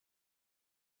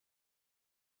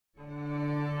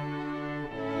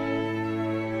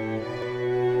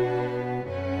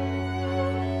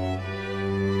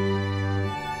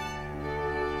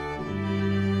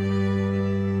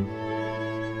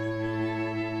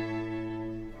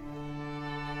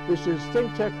This is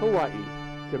ThinkTech Hawaii.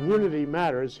 Community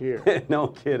matters here. No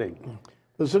kidding.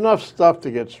 There's enough stuff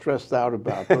to get stressed out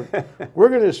about, but we're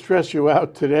going to stress you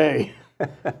out today.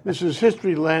 This is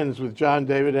History Lens with Jon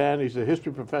Davidann. He's a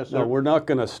history professor. No, we're not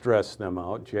going to stress them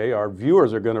out, Jay. Our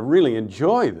viewers are going to really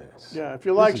enjoy this. Yeah, if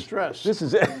you like stress. This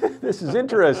is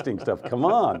interesting stuff. Come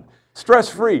on.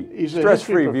 Stress-free. He's a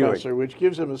history professor, which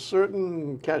gives him a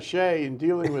certain cachet in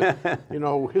dealing with,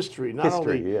 history. Not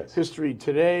only history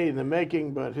today in the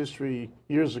making, but history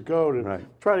years ago to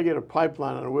try to get a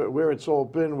pipeline on where it's all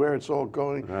been, where it's all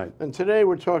going. Right. And today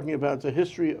we're talking about the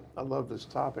history, I love this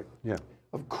topic, yeah,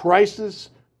 of crisis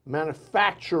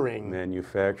manufacturing.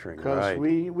 Because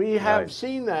we have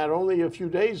seen that only a few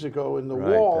days ago in the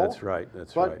wall. That's right.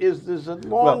 But there's a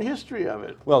long history of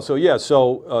it. Well,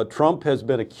 so Trump has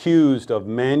been accused of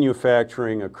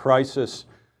manufacturing a crisis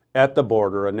at the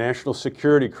border, a national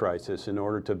security crisis, in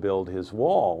order to build his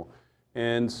wall.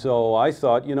 And so I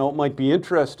thought, it might be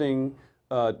interesting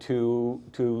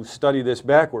to study this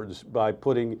backwards by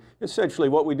putting, essentially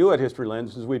what we do at History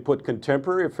Lens is we put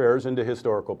contemporary affairs into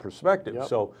historical perspective. Yep.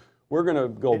 So we're going to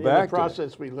go back. In the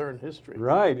process, we learn history.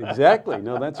 Right, exactly.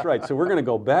 No, that's right. So we're going to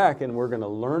go back and we're going to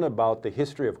learn about the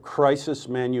history of crisis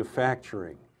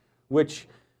manufacturing, which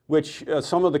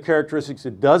some of the characteristics,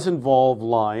 it does involve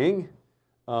lying.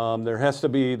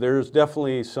 There's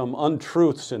definitely some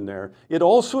untruths in there. It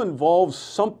also involves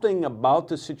something about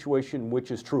the situation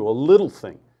which is true, a little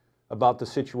thing about the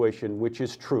situation which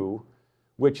is true,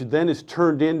 which then is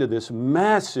turned into this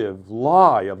massive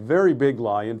lie, a very big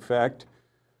lie. In fact,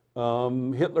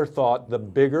 Hitler thought the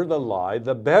bigger the lie,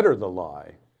 the better the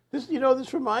lie.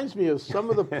 This reminds me of some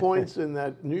of the points in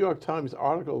that New York Times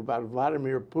article about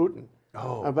Vladimir Putin.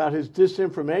 About his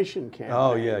disinformation campaign.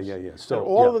 Oh, yeah. So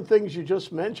all the things you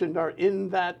just mentioned are in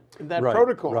that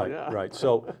protocol. Right.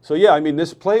 So yeah,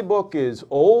 this playbook is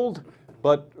old,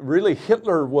 but really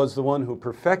Hitler was the one who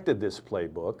perfected this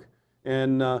playbook.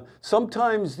 And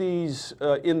sometimes these,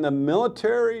 in the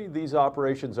military, these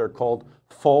operations are called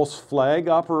false flag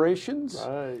operations.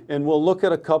 Right. And we'll look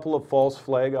at a couple of false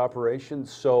flag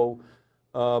operations.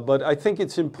 But I think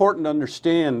it's important to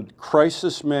understand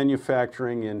crisis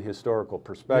manufacturing in historical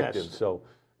perspective. Yes. So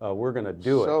we're going to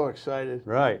do it. So excited.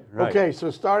 Right. Okay, so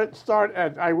start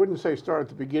at, I wouldn't say start at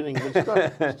the beginning, but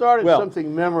start at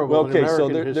something memorable in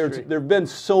American history. There have been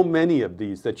so many of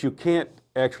these that you can't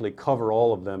actually cover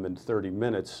all of them in 30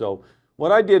 minutes. So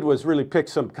what I did was really pick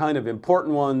some kind of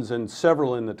important ones and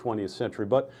several in the 20th century.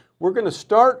 But we're going to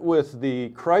start with the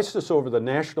crisis over the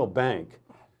National Bank,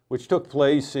 which took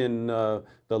place in the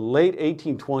late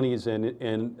 1820s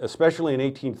and especially in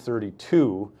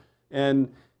 1832. And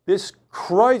this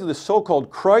so-called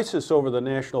crisis over the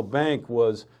National Bank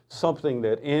was something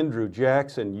that Andrew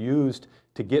Jackson used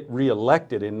to get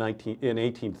reelected in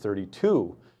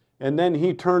 1832. And then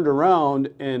he turned around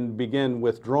and began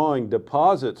withdrawing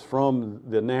deposits from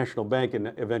the National Bank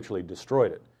and eventually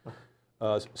destroyed it.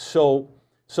 So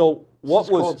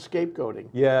what was called scapegoating?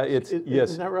 Yeah,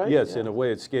 isn't that right? Yes, in a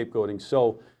way it's scapegoating.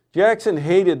 So Jackson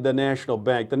hated the National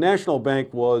Bank. The National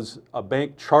Bank was a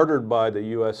bank chartered by the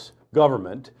U.S.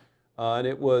 government, but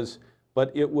it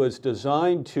was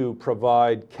designed to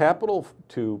provide capital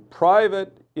to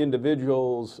private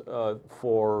individuals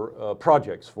for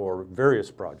projects, for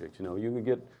various projects. You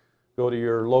could go to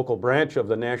your local branch of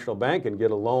the National Bank and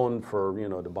get a loan for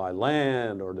to buy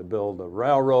land or to build a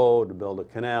railroad, to build a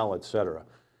canal, etc.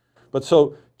 But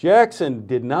so Jackson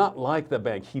did not like the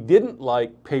bank. He didn't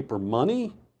like paper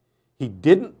money. He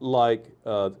didn't like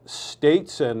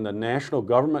states and the national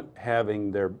government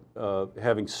having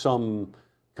some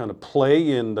kind of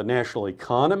play in the national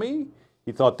economy.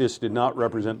 He thought this did not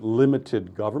represent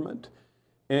limited government.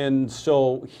 And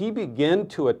so he began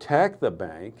to attack the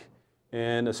bank,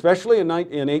 and especially in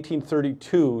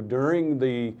 1832, during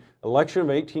the election of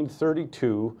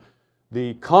 1832,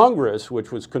 the Congress,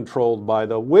 which was controlled by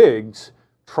the Whigs,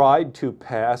 tried to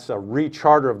pass a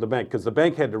recharter of the bank, because the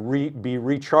bank had to be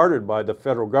rechartered by the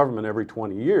federal government every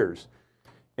 20 years.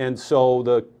 And so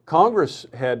the Congress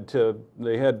had to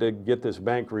get this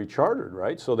bank rechartered,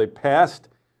 right? So they passed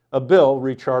a bill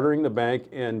rechartering the bank,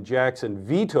 and Jackson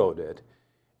vetoed it.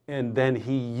 And then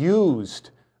he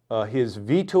used his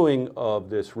vetoing of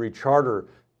this recharter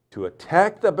to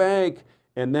attack the bank.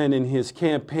 And then in his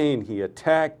campaign, he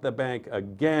attacked the bank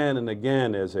again and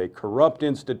again as a corrupt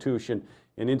institution,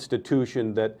 an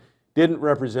institution that didn't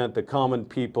represent the common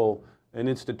people, an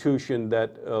institution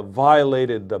that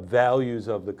violated the values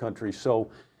of the country. So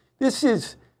this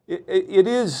is It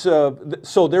is,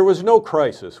 so there was no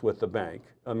crisis with the bank.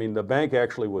 I mean, the bank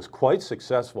actually was quite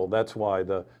successful. That's why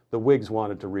the Whigs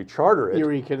wanted to recharter it.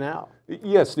 Erie Canal.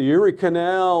 Yes, the Erie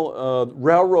Canal,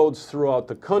 railroads throughout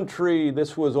the country.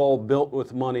 This was all built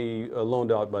with money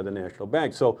loaned out by the National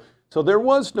Bank. So there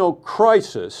was no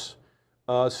crisis.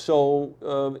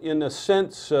 In a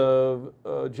sense,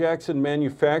 Jackson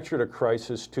manufactured a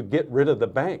crisis to get rid of the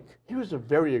bank. He was a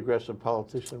very aggressive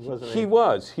politician, wasn't he? He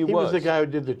was. He was the guy who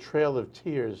did the Trail of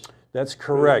Tears. That's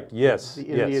correct. Yes. The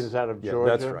Indians out of Georgia.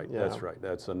 That's right. Yeah. That's right.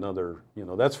 That's another.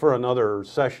 That's for another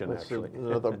session. That's actually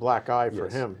another black eye for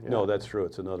him. Yeah. No, that's true.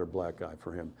 It's another black eye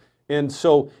for him. And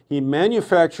so he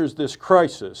manufactures this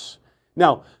crisis.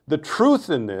 Now, the truth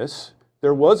in this.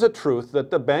 There was a truth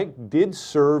that the bank did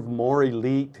serve more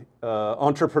elite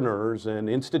entrepreneurs and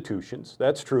institutions.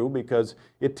 That's true because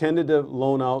it tended to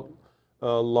loan out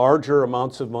larger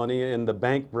amounts of money, and the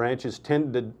bank branches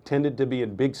tended to be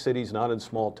in big cities, not in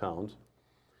small towns.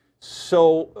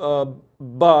 So,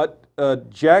 but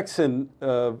Jackson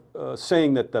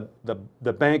saying that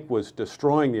the bank was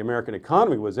destroying the American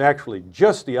economy was actually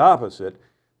just the opposite.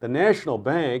 The National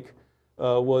Bank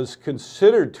was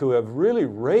considered to have really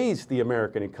raised the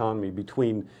American economy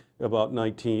between about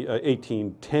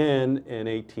 1810 and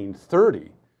 1830.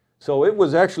 So it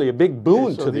was actually a big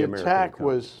boon to the American economy. So the attack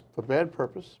was for bad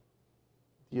purpose.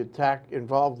 The attack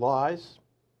involved lies.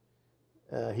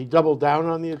 He doubled down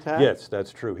on the attack. Yes,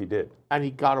 that's true, he did. And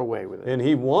he got away with it. And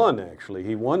he won, actually.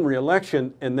 He won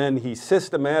re-election, and then he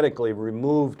systematically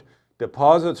removed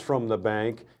deposits from the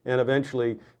bank, and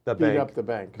eventually the bank. Beat up the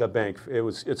bank. The bank.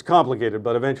 It's complicated,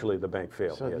 but eventually the bank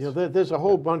failed. So, yes. There's a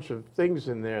whole bunch of things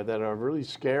in there that are really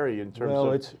scary in terms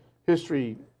of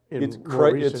history in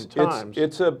more recent times.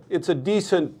 It's a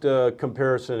decent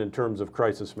comparison in terms of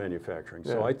crisis manufacturing.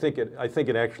 So I think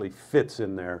it actually fits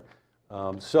in there.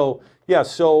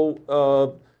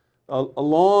 A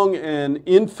long and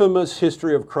infamous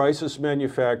history of crisis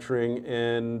manufacturing,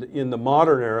 and in the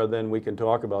modern era, then we can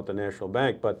talk about the National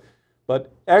Bank.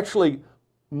 But actually,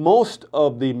 most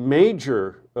of the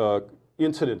major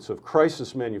incidents of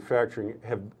crisis manufacturing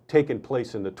have taken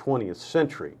place in the 20th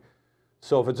century.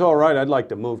 So if it's all right, I'd like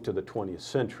to move to the 20th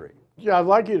century. Yeah, I'd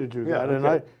like you to do that.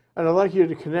 Okay. And I'd like you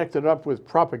to connect it up with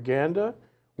propaganda,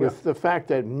 with the fact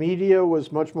that media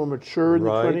was much more mature in the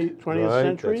 20th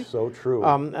century. That's so true.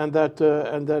 And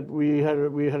that we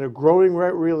had a growing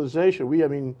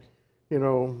realization.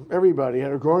 Everybody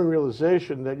had a growing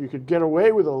realization that you could get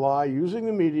away with a lie using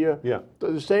the media. Yeah.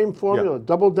 The same formula,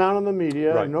 double down on the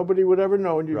media, and nobody would ever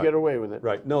know, and you get away with it.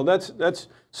 Right. No, that's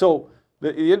so.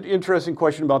 The interesting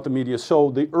question about the media. So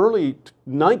the early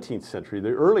 19th century, the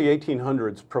early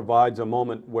 1800s provides a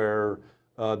moment where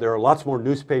there are lots more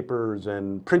newspapers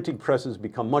and printing presses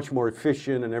become much more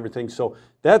efficient and everything. So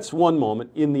that's one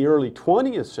moment. In the early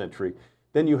 20th century,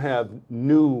 then you have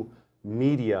new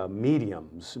media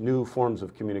mediums, new forms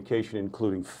of communication,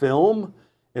 including film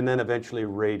and then eventually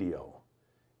radio.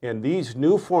 And these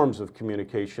new forms of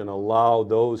communication allow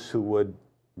those who would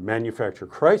manufacture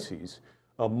crises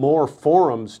more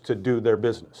forums to do their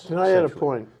business. Can I add a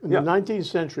point? In the 19th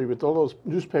century, with all those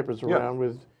newspapers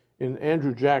around, in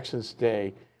Andrew Jackson's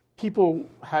day, people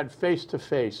had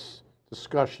face-to-face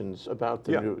discussions about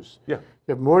the news. Yeah.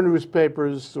 You have more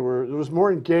newspapers, there was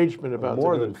more engagement about the news.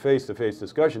 More than face-to-face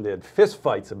discussion, they had fist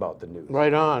fights about the news.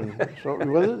 Right on. So,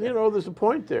 there's a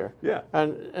point there. Yeah.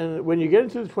 And when you get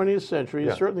into the 20th century,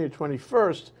 certainly the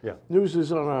 21st, news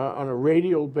is on a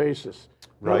radial basis.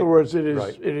 In other words, it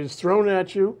is thrown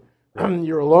at you.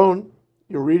 You're alone.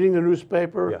 You're reading the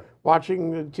newspaper,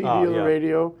 watching the TV or the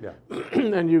radio,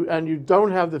 and you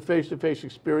don't have the face-to-face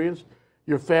experience.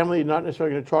 Your family not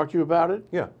necessarily going to talk to you about it.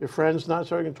 Yeah. Your friends not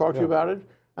necessarily going to talk to you about it.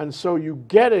 And so you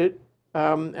get it,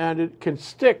 and it can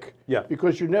stick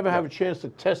because you never have a chance to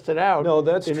test it out. No,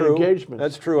 that's in true. Engagements.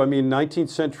 That's true. I mean, 19th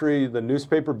century, the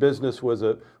newspaper business was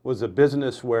a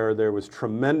business where there was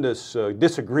tremendous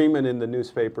disagreement in the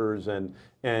newspapers,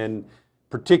 and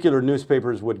particular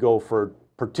newspapers would go for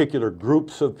particular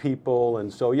groups of people,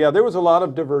 and so there was a lot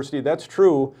of diversity. That's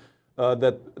true.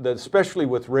 That especially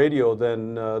with radio,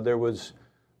 then there was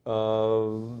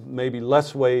maybe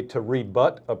less way to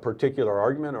rebut a particular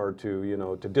argument or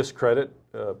to discredit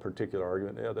a particular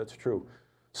argument. Yeah, that's true.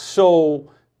 So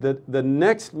the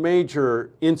next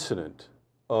major incident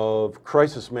of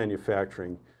crisis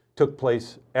manufacturing took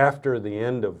place after the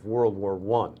end of World War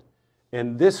I.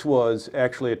 And this was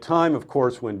actually a time, of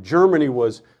course, when Germany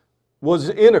was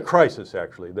in a crisis,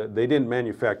 actually. They didn't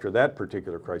manufacture that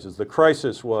particular crisis. The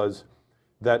crisis was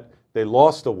that they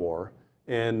lost the war,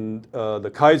 and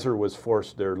the Kaiser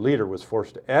their leader was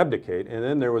forced to abdicate, and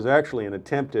then there was actually an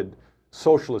attempted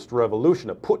socialist revolution,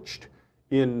 a putsch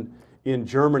in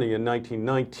Germany in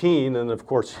 1919, and of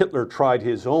course Hitler tried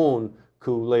his own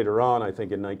coup later on, I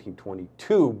think in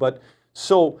 1922. But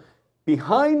so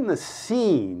behind the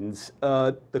scenes,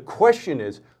 the question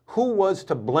is, who was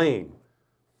to blame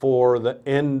for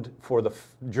the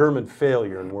German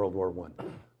failure in World War I?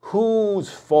 Whose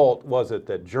fault was it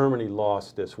that Germany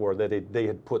lost this war, that they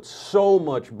had put so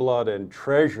much blood and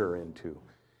treasure into?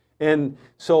 And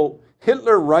so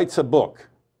Hitler writes a book.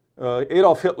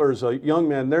 Adolf Hitler is a young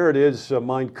man. There it is,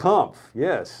 Mein Kampf.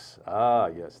 Yes,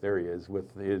 yes, there he is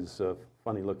with his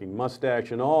funny-looking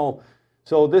mustache and all.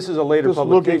 So this is a later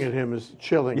publication. Just looking at him is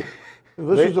chilling.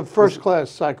 This is a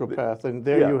first-class psychopath, and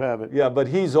there you have it. Yeah, but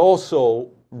he's also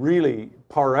really,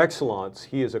 par excellence,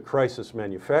 he is a crisis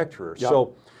manufacturer. Yep.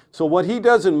 So what he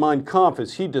does in Mein Kampf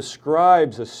is he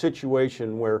describes a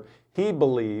situation where he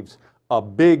believes a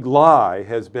big lie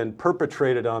has been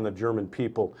perpetrated on the German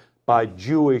people by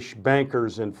Jewish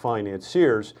bankers and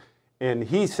financiers, and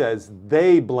he says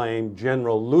they blame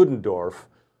General Ludendorff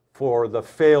for the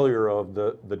failure of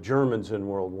the Germans in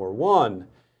World War I.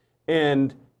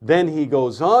 And then he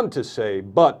goes on to say,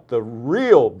 but the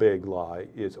real big lie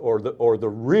is, or the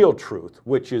real truth,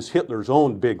 which is Hitler's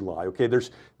own big lie. Okay,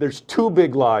 there's two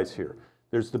big lies here.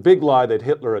 There's the big lie that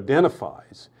Hitler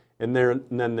identifies, and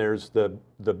then there's the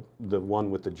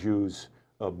one with the Jews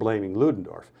blaming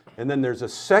Ludendorff. And then there's a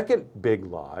second big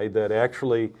lie that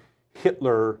actually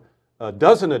Hitler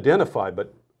doesn't identify,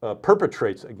 but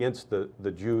perpetrates against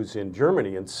the Jews in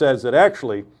Germany, and says that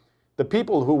actually the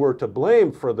people who were to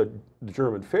blame for the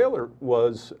German failure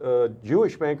was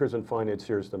Jewish bankers and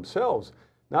financiers themselves.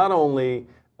 Not only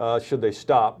should they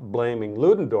stop blaming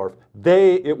Ludendorff,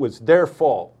 it was their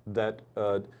fault that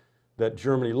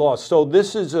Germany lost. So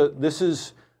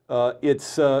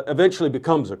it's eventually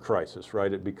becomes a crisis,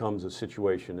 right? It becomes a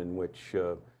situation in which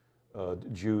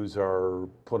Jews are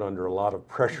put under a lot of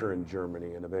pressure in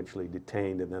Germany and eventually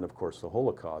detained, and then of course the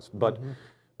Holocaust. But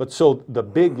so the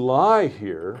big lie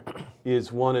here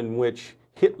is one in which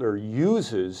Hitler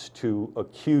uses to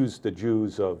accuse the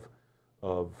Jews of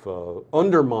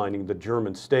undermining the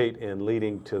German state and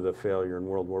leading to the failure in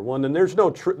World War I. And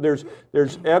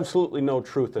there's absolutely no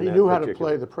truth in that. He knew how to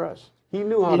play the press. He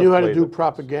knew how to do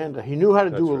propaganda. He knew how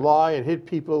to do a lie and hit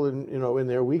people in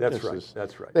their weaknesses. That's right.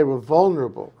 That's right. They were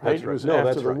vulnerable, right? That's right. It was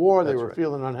after the war. They were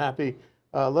feeling unhappy.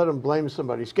 Let them blame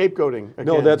somebody. Scapegoating again.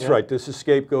 No, that's right. This is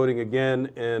scapegoating again.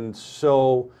 And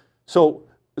so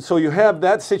you have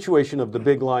that situation of the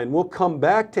big lie. And we'll come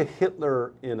back to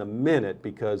Hitler in a minute,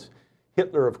 because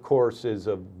Hitler, of course, is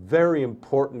a very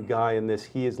important guy in this.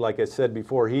 He is, like I said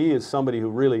before, he is somebody who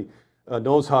really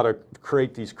knows how to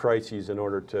create these crises in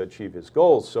order to achieve his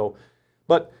goals.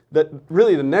 But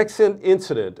really the next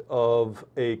incident of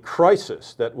a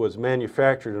crisis that was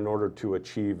manufactured in order to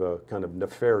achieve a kind of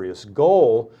nefarious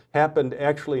goal happened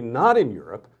actually not in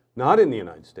Europe, not in the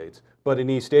United States, but in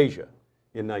East Asia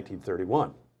in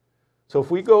 1931. So if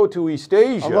we go to East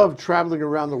Asia... I love traveling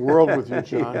around the world with you,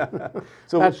 John. Yeah.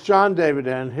 So that's Jon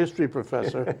Davidann, history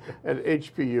professor at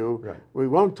HBU. Right. We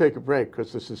won't take a break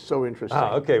because this is so interesting.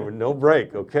 Okay, no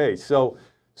break. Okay, so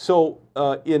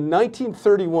in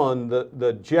 1931,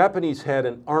 the Japanese had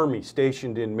an army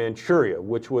stationed in Manchuria,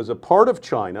 which was a part of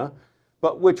China,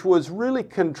 but which was really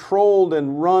controlled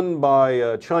and run by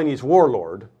a Chinese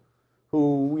warlord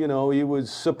who, he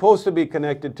was supposed to be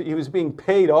connected to, he was being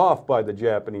paid off by the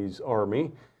Japanese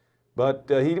army, but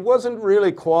he wasn't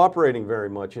really cooperating very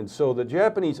much. And so the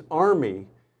Japanese army,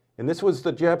 and this was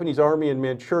the Japanese army in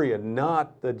Manchuria,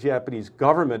 not the Japanese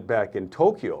government back in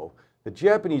Tokyo, the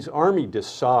Japanese army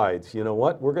decides, you know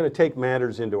what, we're going to take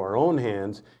matters into our own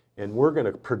hands, and we're going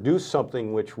to produce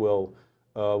something which will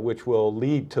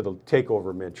lead to the takeover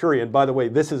of Manchuria. And by the way,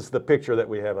 this is the picture that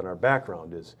we have in our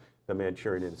background, is the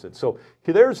Manchurian incident. So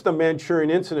there's the Manchurian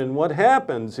incident. And what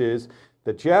happens is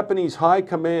the Japanese high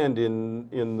command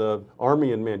in the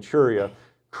army in Manchuria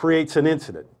creates an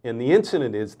incident. And the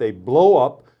incident is they blow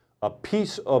up a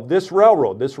piece of this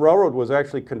railroad. This railroad was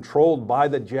actually controlled by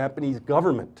the Japanese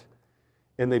government.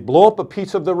 And they blow up a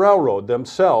piece of the railroad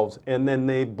themselves, and then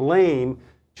they blame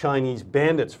Chinese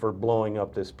bandits for blowing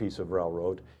up this piece of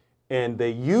railroad. And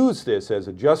they use this as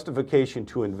a justification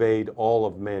to invade all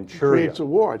of Manchuria. It creates a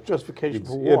war. It's justification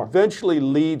for war. It eventually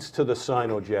leads to the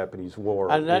Sino-Japanese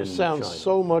War. And that sounds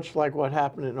so much like what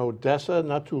happened in Odessa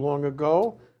not too long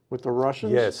ago, with the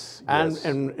Russians. Yes, and yes.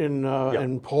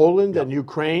 in Poland and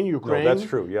Ukraine. No, that's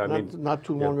true. Yeah, not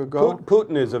too long ago.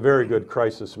 Putin is a very good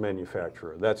crisis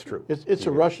manufacturer. That's true. It's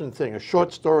a Russian thing. A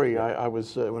short story. I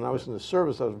was when I was in the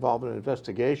service, I was involved in an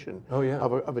investigation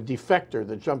of a defector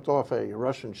that jumped off a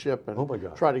Russian ship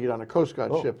and tried to get on a Coast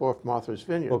Guard ship off Martha's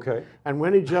Vineyard. Okay. And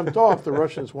when he jumped off, the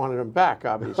Russians wanted him back,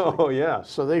 obviously. Oh yeah.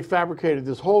 So they fabricated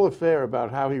this whole affair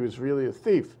about how he was really a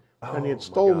thief. And he had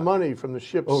stolen money from the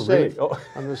ship's safe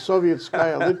on the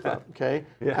Sovietskaya Litva, okay?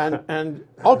 And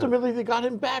ultimately they got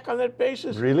him back on that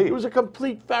basis. Really? It was a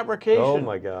complete fabrication. Oh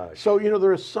my gosh. So, you know,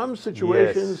 there are some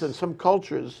situations and some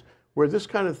cultures where this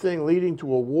kind of thing leading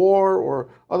to a war or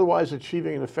otherwise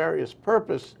achieving a nefarious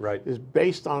purpose is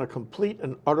based on a complete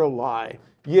and utter lie.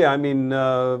 Yeah, I mean,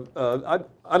 I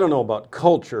don't know about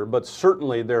culture, but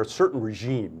certainly there are certain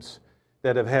regimes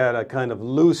that have had a kind of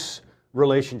loose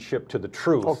relationship to the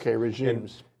truth. Okay,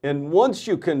 regimes. And once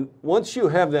you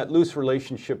have that loose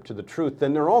relationship to the truth,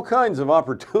 then there are all kinds of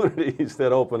opportunities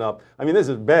that open up. I mean, this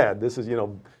is bad. This is, you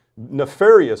know,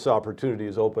 nefarious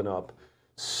opportunities open up.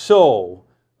 So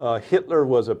Hitler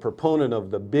was a proponent of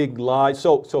the big lie.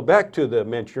 So back to the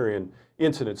Manchurian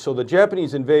incident. So the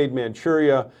Japanese invade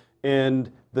Manchuria, and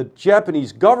the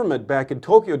Japanese government back in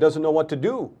Tokyo doesn't know what to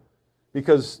do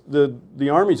because the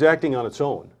army's acting on its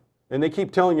own. And they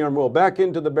keep telling the army, well, back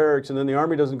into the barracks, and then the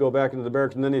army doesn't go back into the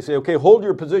barracks, and then they say, okay, hold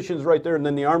your positions right there, and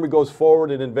then the army goes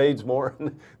forward and invades more.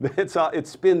 And it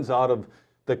spins out of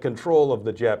the control of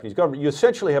the Japanese government. You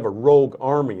essentially have a rogue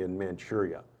army in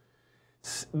Manchuria.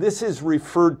 This is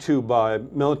referred to by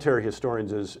military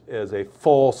historians as a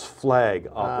false flag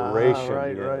operation.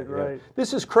 Right.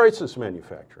 This is crisis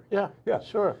manufacturing. Yeah,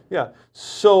 sure. Yeah.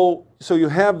 So you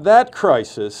have that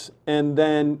crisis, and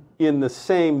then in the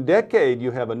same decade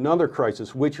you have another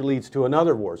crisis, which leads to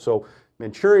another war. So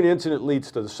Manchurian incident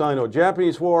leads to the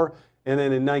Sino-Japanese War, and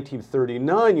then in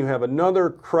 1939 you have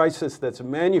another crisis that's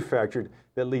manufactured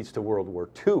that leads to World War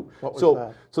II. What was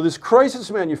that? So this crisis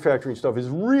manufacturing stuff is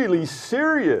really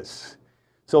serious.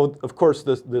 So of course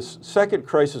this second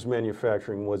crisis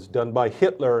manufacturing was done by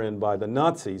Hitler and by the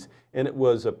Nazis, and it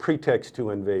was a pretext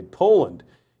to invade Poland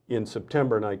in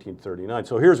September 1939.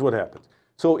 So here's what happens.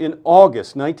 So in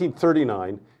August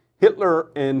 1939, Hitler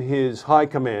and his high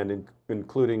command,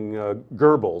 including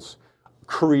Goebbels,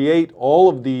 create all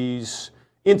of these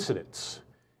incidents.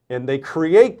 And they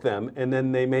create them, and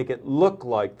then they make it look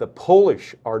like the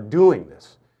Polish are doing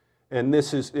this. And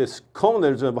this is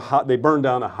they burn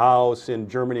down a house in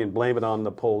Germany and blame it on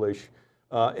the Polish.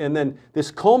 And then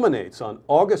this culminates on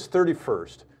August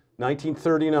 31st,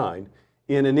 1939,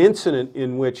 in an incident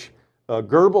in which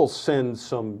Goebbels sends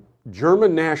some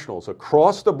German nationals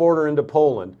across the border into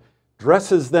Poland,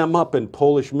 dresses them up in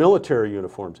Polish military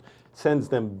uniforms, sends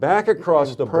them back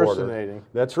across the border.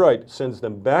 That's right, sends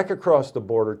them back across the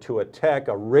border to attack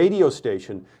a radio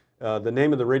station. The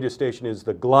name of the radio station is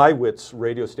the Gleiwitz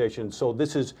radio station. So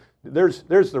there's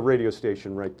the radio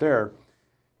station right there.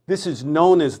 This is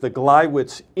known as the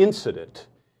Gleiwitz incident.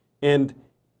 And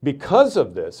because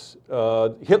of this,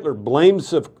 Hitler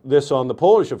blames this on the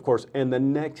Polish, of course, and the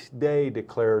next day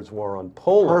declares war on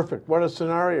Poland. Perfect. What a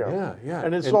scenario. Yeah.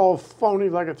 And it's all phony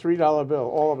like a $3 bill,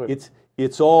 all of it.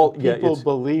 It's all, people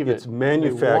believe it. It's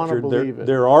manufactured. Believe it.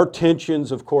 There are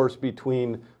tensions, of course,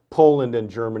 between Poland and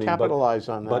Germany. Capitalize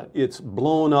on that. But it's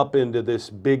blown up into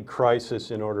this big crisis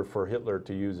in order for Hitler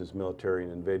to use his military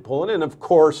and invade Poland. And of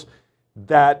course,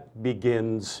 that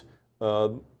begins,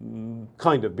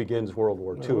 kind of begins World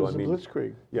War II. It was a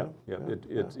blitzkrieg.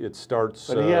 It starts.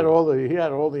 But he had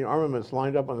all the armaments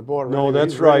lined up on the border. No,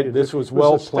 that's right. This was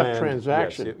well planned. Step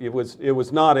transaction. Yes, it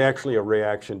was not actually a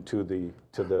reaction to the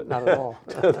not at all.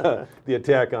 the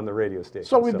attack on the radio station.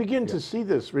 So we begin to see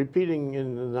this repeating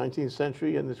in the 19th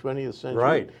century and the 20th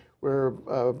century, where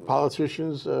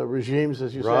politicians, regimes,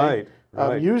 as you say,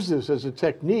 use this as a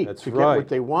technique to get what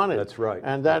they wanted. That's right.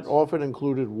 And that often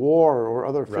included war or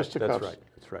other fisticuffs.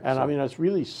 That's right. And I mean, that's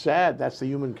really sad. That's the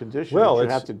human condition. Well, you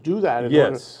have to do that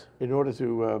in order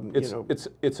to,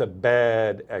 It's a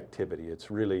bad activity. It's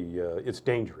really, it's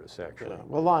dangerous, actually. Yeah.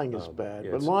 Well, lying is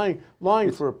bad, but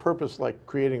lying for a purpose like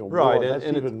creating a war, that's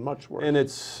even much worse. And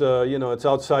it's, it's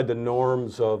outside the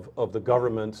norms of the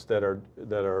governments that are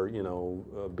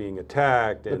being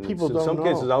attacked, and people in some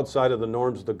cases outside of the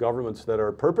norms of the governments that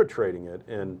are perpetrating it,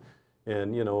 and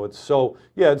it's so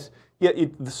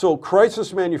so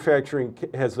crisis manufacturing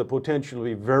has the potential to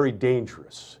be very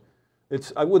dangerous.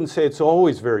 I wouldn't say it's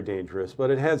always very dangerous, but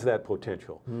it has that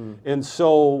potential. And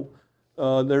so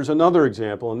there's another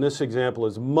example, and this example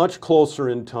is much closer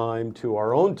in time to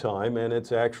our own time, and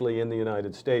it's actually in the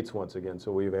United States once again.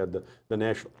 So we've had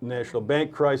the national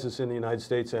bank crisis in the United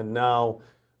States, and now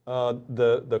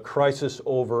the crisis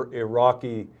over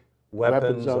Iraqi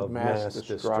weapons of mass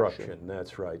destruction.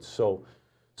 That's right. So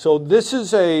this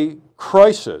is a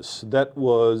crisis that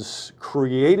was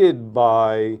created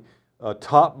by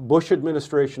top Bush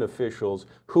administration officials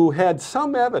who had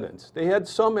some evidence. They had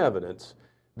some evidence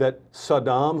that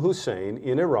Saddam Hussein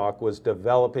in Iraq was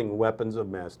developing weapons of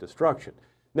mass destruction.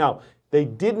 Now, they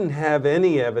didn't have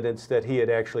any evidence that he had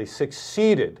actually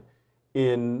succeeded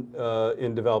in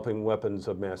developing weapons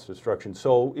of mass destruction.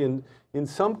 So in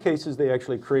some cases, they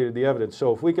actually created the evidence.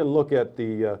 So if we can look at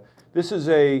the,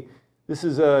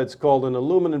 it's called an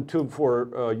aluminum tube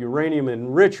for uranium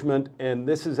enrichment, and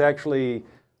this is actually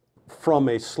from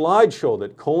a slideshow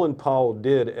that Colin Powell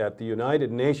did at the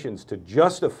United Nations to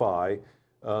justify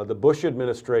the Bush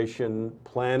administration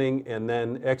planning and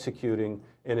then executing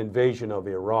an invasion of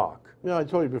Iraq. Yeah, I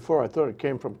told you before, I thought it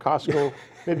came from Costco,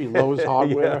 maybe Lowe's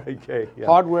Hardware, yeah, okay, yeah.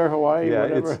 Hardware Hawaii, yeah,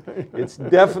 whatever. It's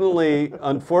definitely,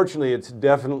 unfortunately, it's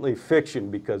definitely fiction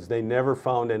because they never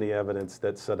found any evidence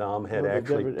that Saddam had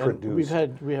actually produced.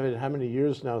 We have had how many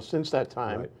years now since that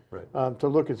time? Right. To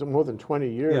look, it's more than 20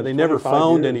 years. Yeah, they never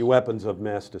found any weapons of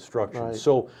mass destruction. Right.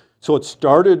 So it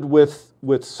started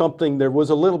with something, there was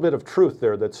a little bit of truth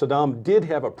there that Saddam did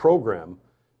have a program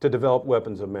to develop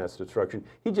weapons of mass destruction.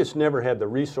 He just never had the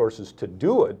resources to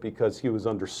do it because he was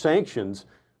under sanctions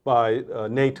by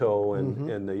NATO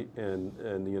and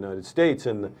the United States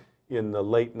in the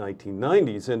late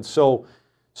 1990s. And so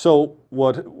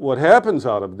what happens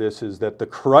out of this is that the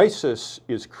crisis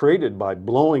is created by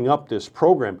blowing up this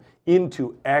program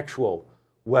into actual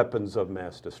weapons of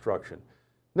mass destruction.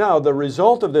 Now, the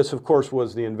result of this, of course,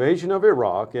 was the invasion of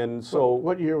Iraq, and so...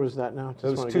 What year was that now? It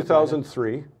was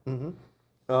 2003.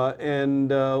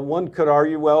 One could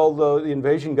argue, well, the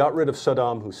invasion got rid of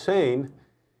Saddam Hussein.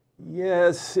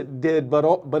 Yes, it did, but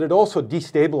it also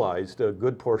destabilized a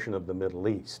good portion of the Middle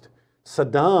East.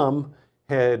 Saddam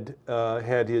had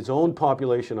his own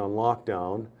population on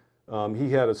lockdown.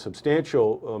 He had a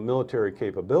substantial military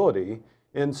capability,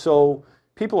 and so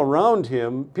people around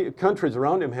him, countries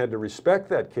around him had to respect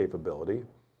that capability.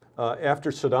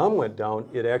 After Saddam went down,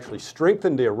 it actually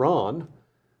strengthened Iran.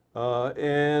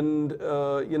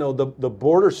 You know, the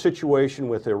border situation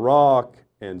with Iraq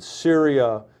and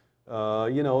Syria,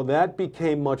 you know, that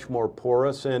became much more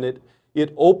porous, and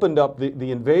it opened up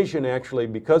the invasion actually,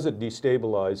 because it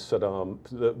destabilized Saddam,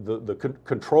 the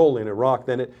control in Iraq,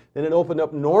 then it opened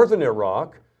up northern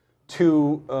Iraq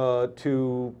to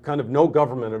kind of no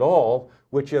government at all,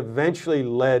 which eventually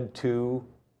led to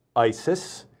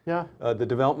ISIS. Yeah. The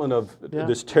development of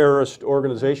this terrorist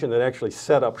organization that actually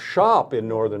set up shop in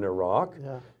northern Iraq,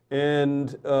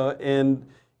 and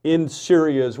in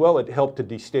Syria as well. It helped to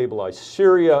destabilize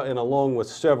Syria, and along with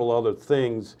several other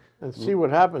things. And see what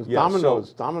happens. Yeah,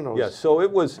 dominoes. Yeah. So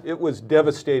it was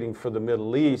devastating for the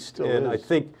Middle East, and I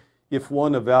think if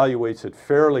one evaluates it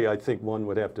fairly, I think one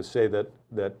would have to say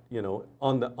that you know,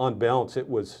 on balance, it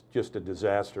was just a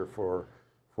disaster for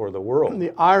the world. And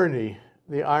the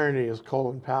irony is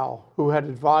Colin Powell, who had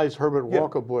advised Herbert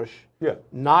Walker Bush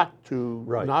not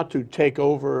to take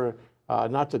over,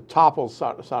 not to topple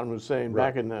Saddam Hussein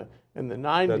back in the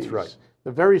 90s. That's right.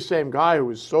 The very same guy who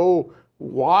was so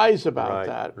wise about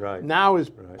that now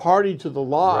is party to the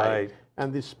lie. Right.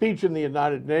 And the speech in the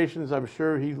United Nations, I'm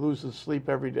sure he loses sleep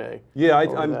every day. Yeah,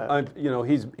 you know,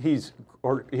 he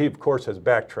of course has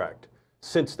backtracked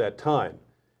since that time,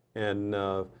 and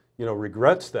you know,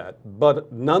 regrets that.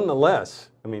 But nonetheless,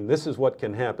 I mean, this is what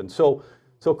can happen. So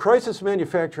crisis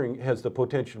manufacturing has the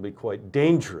potential to be quite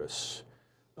dangerous,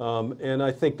 and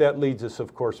I think that leads us,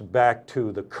 of course, back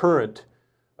to the current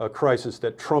crisis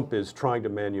that Trump is trying to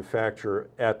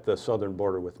manufacture at the southern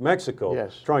border with Mexico,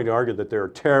 trying to argue that there are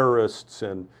terrorists,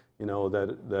 and you know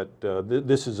that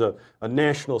this is a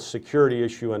national security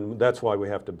issue, and that's why we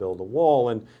have to build a wall.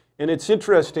 And it's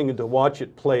interesting to watch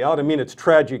it play out. I mean, it's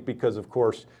tragic because, of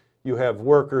course, you have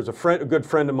workers. A good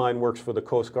friend of mine works for the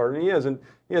Coast Guard, and he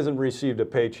hasn't received a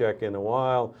paycheck in a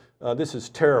while. This is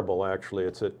terrible, actually.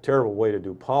 It's a terrible way to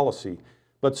do policy.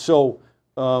 But so.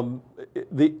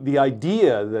 The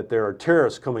idea that there are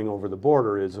terrorists coming over the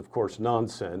border is, of course,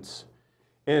 nonsense.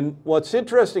 And what's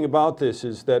interesting about this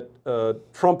is that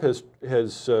Trump has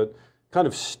kind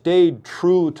of stayed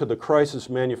true to the crisis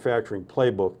manufacturing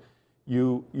playbook.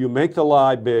 You make the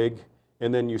lie big,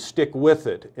 and then you stick with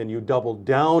it, and you double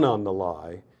down on the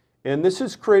lie. And this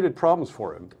has created problems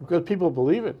for him. Because people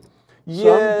believe it.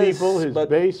 Some people, his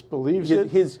base believes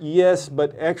it. Yes,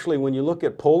 but actually when you look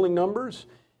at polling numbers,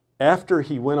 after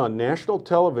he went on national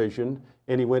television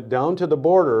and he went down to the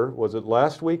border, was it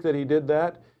last week that he did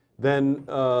that? Then,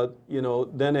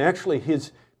 then actually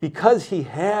because he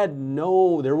had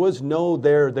there was no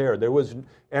there was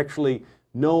actually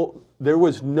there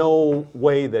was no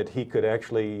way that he could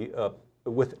actually,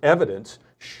 with evidence,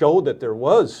 show that there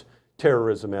was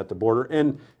terrorism at the border.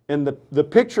 And the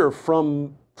picture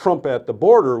from Trump at the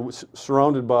border, was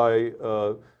surrounded by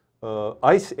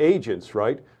ICE agents,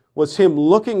 right, was him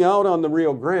looking out on the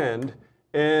Rio Grande,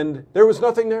 and there was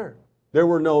nothing there. There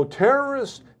were no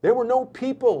terrorists. There were no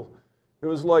people. It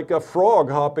was like a frog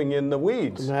hopping in the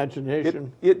weeds.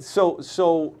 Imagination. That's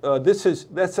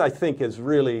I think is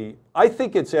really, I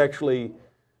think it's actually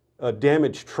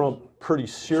damaged Trump pretty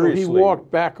seriously. So he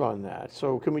walked back on that.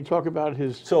 So can we talk about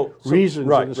his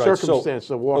reasons and the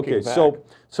circumstances of walking back?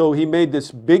 So he made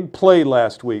this big play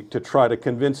last week to try to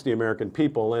convince the American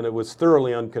people, and it was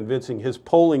thoroughly unconvincing. His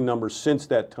polling numbers since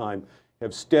that time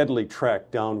have steadily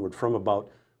tracked downward from about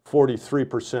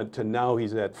 43% to now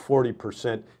he's at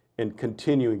 40% and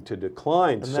continuing to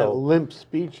decline. And that limp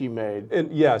speech he made.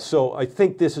 And yeah, so I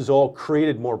think this has all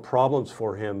created more problems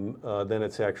for him than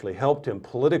it's actually helped him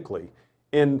politically.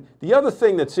 And the other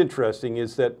thing that's interesting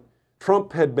is that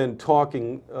Trump had been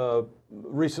talking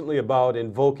recently about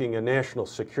invoking a national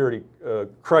security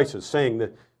crisis, saying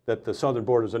that the southern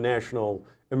border is a national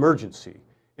emergency.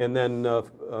 And then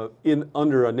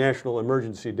under a national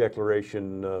emergency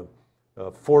declaration,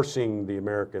 forcing the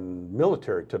American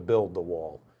military to build the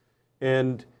wall.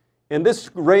 And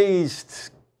this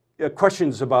raised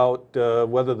questions about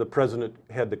whether the president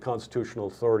had the constitutional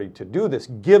authority to do this,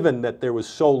 given that there was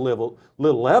so little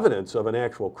evidence of an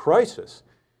actual crisis.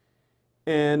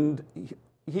 And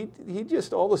he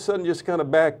just all of a sudden just kind of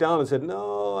backed down and said,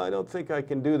 no, I don't think I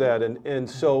can do that. And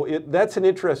so that's an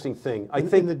interesting thing. I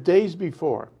think in the days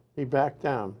before he backed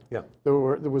down, yeah, there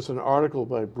was an article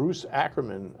by Bruce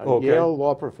Ackerman, a Yale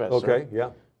law professor,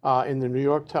 in the New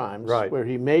York Times, where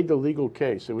he made the legal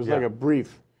case. It was like a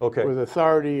brief with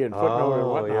authority and footnote and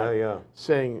whatnot,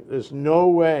 saying there's no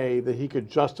way that he could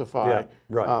justify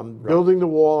building the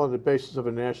wall on the basis of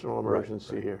a national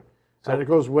emergency here. So, and it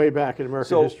goes way back in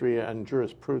American history and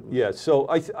jurisprudence. Yeah, so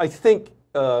I think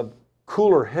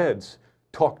cooler heads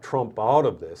talk Trump out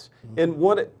of this. Mm-hmm.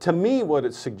 And to me, what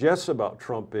it suggests about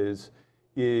Trump is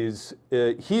he's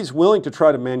willing to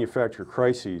try to manufacture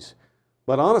crises,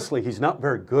 but honestly, he's not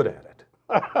very good at it.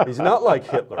 He's not like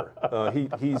Hitler.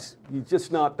 He's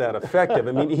just not that effective.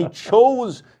 I mean, he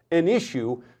chose an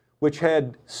issue which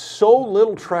had so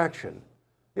little traction.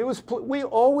 We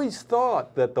always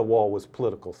thought that the wall was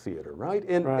political theater, right?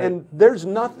 And there's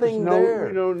nothing there.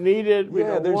 We don't need it. We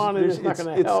don't want it. It's not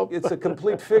going to help. It's a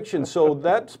complete fiction. So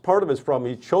that's part of his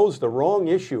problem. He chose the wrong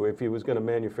issue if he was going to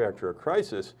manufacture a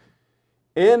crisis.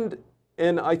 And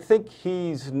I think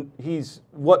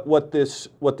what this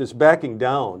backing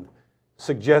down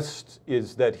suggests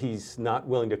is that he's not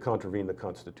willing to contravene the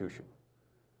Constitution.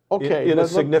 Okay, in a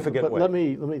significant way. Let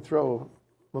me throw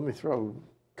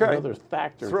another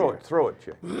factor. Throw it,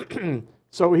 Jay.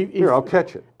 So here, I'll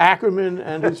catch it. Ackerman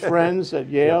and his friends at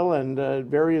Yale and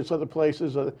various other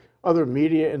places, other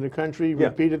media in the country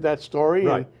repeated that story,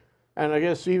 and I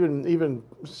guess even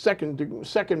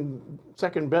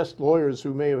second best lawyers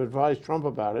who may have advised Trump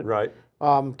about it,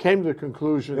 came to the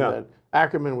conclusion that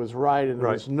Ackerman was right, and there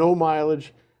was no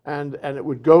mileage, and it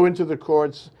would go into the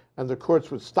courts, and the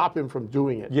courts would stop him from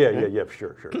doing it.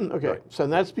 Sure. Okay, so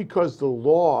that's because the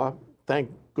law, thank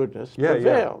goodness,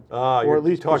 prevailed. Or at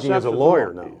least talking as a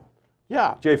lawyer now.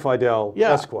 Yeah. Jay Fidell,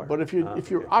 Esquire. But if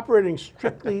you're operating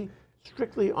strictly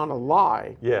on a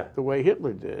lie, the way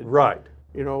Hitler did,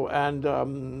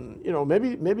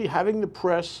 maybe having the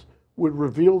press would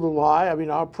reveal the lie. I mean,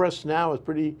 our press now is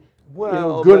pretty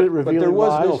good at revealing lies. But there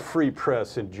was no free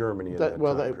press in Germany at that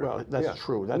time. That's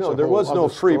true. There was no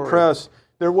free press.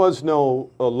 There was no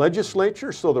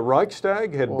legislature, so the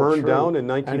Reichstag had burned down in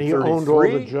 1933. And he owned all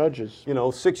the judges.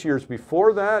 6 years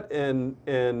before that, and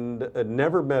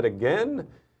never met again.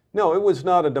 No, it was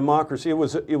not a democracy. It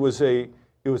was a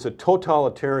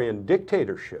totalitarian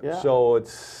dictatorship. Yeah. So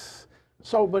it's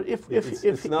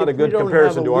not a good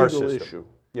comparison to our system.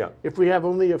 If we have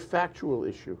only a factual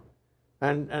issue,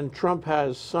 and Trump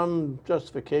has some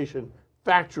justification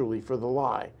factually for the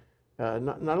lie.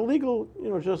 Not a legal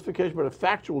justification, but a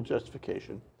factual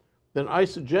justification, then I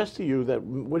suggest to you that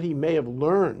what he may have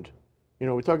learned,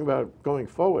 we're talking about going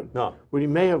forward, what he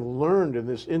may have learned in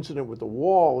this incident with the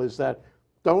wall is that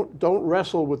don't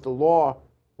wrestle with the law,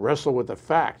 wrestle with the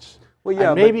facts. Well,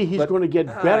 yeah, and maybe he's going to get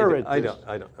better at this.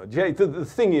 I don't know. Jay, the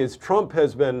thing is, Trump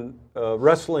has been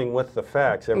wrestling with the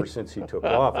facts ever since he took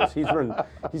office. He's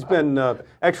been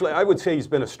actually, I would say he's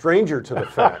been a stranger to the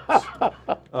facts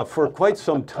for quite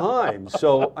some time.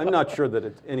 So I'm not sure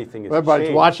that anything has Everybody's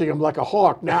changed. watching him like a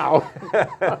hawk now.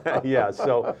 Yeah,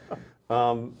 so,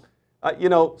 you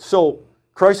know, so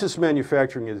crisis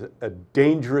manufacturing is a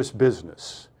dangerous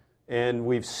business. And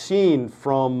we've seen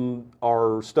from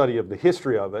our study of the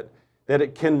history of it that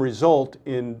it can result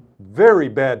in very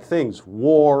bad things: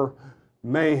 war,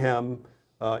 mayhem,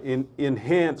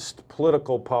 enhanced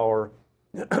political power.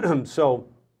 So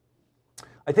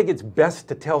I think it's best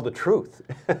to tell the truth.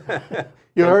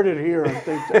 You heard it here on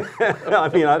ThinkTech. I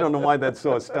mean, I don't know why that's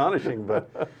so astonishing,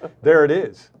 but there it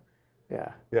is.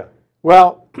 Yeah. Yeah.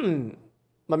 Well,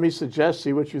 let me suggest,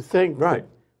 see what you think. Right.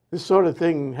 This sort of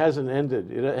thing hasn't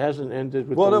ended. It hasn't ended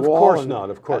with the wall. Well, of course not.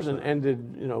 Of course hasn't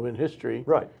ended, you know, in history.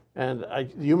 Right. And the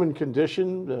human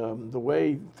condition, the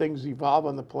way things evolve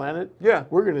on the planet. Yeah.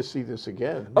 We're going to see this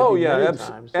again. Oh yeah,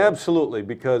 times. Absolutely.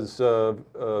 Because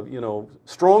you know,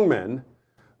 strong men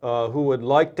who would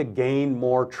like to gain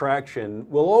more traction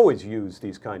will always use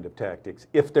these kind of tactics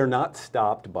if they're not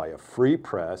stopped by a free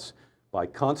press, by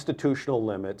constitutional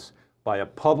limits, by a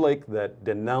public that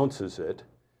denounces it.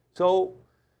 So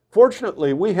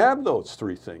fortunately, we have those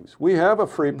three things. We have a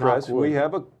free press, we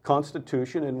have a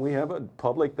constitution, and we have a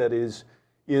public that is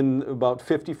in about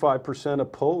 55%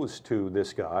 opposed to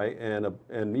this guy,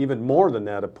 and even more than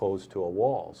that opposed to a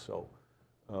wall. So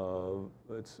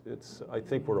I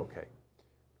think we're okay.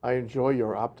 I enjoy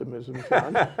your optimism,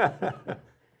 John.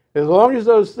 As long as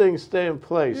those things stay in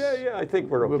place, yeah, I think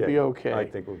we're okay. We'll be okay. I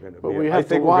think we're going to be. But we have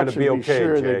to watch and be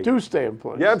sure they do stay in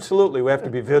place. Yeah, absolutely. We have to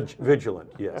be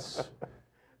vigilant. Yes.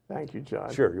 Thank you, John.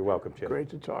 Sure, you're welcome, Jay. Great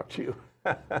to talk to you.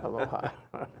 Aloha.